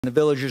The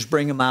villagers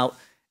bring him out,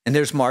 and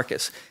there's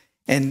Marcus.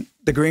 And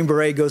the Green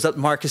Beret goes up to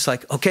Marcus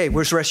like, okay,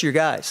 where's the rest of your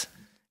guys?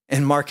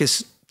 And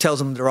Marcus tells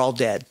them they're all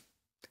dead.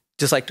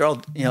 Just like they're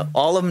all,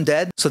 all of them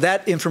dead. So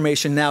that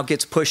information now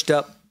gets pushed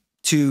up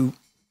to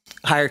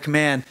higher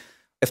command.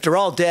 If they're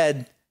all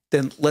dead,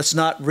 then let's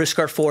not risk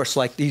our force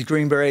like these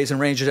Green Berets and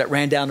Rangers that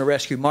ran down to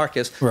rescue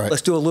Marcus. Right.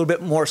 Let's do a little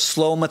bit more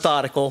slow,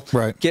 methodical,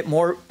 get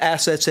more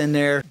assets in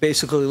there.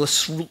 Basically,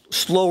 let's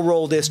slow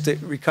roll this to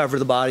recover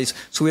the bodies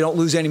so we don't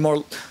lose any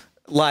more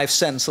lives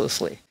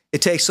senselessly.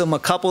 It takes them a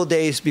couple of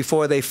days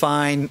before they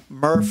find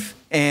Murph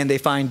and they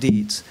find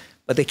Deeds,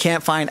 but they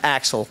can't find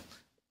Axel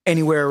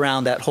anywhere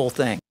around that whole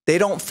thing. They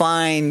don't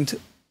find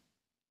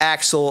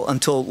Axel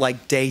until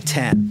like day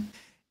 10.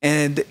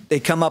 And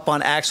they come up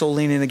on Axel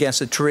leaning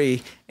against a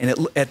tree, and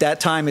at that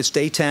time it's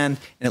day 10,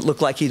 and it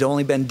looked like he'd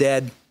only been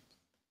dead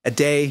a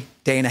day,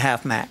 day and a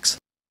half max.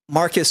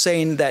 Marcus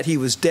saying that he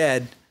was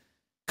dead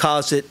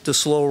caused it to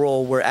slow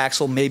roll where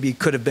Axel maybe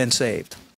could have been saved.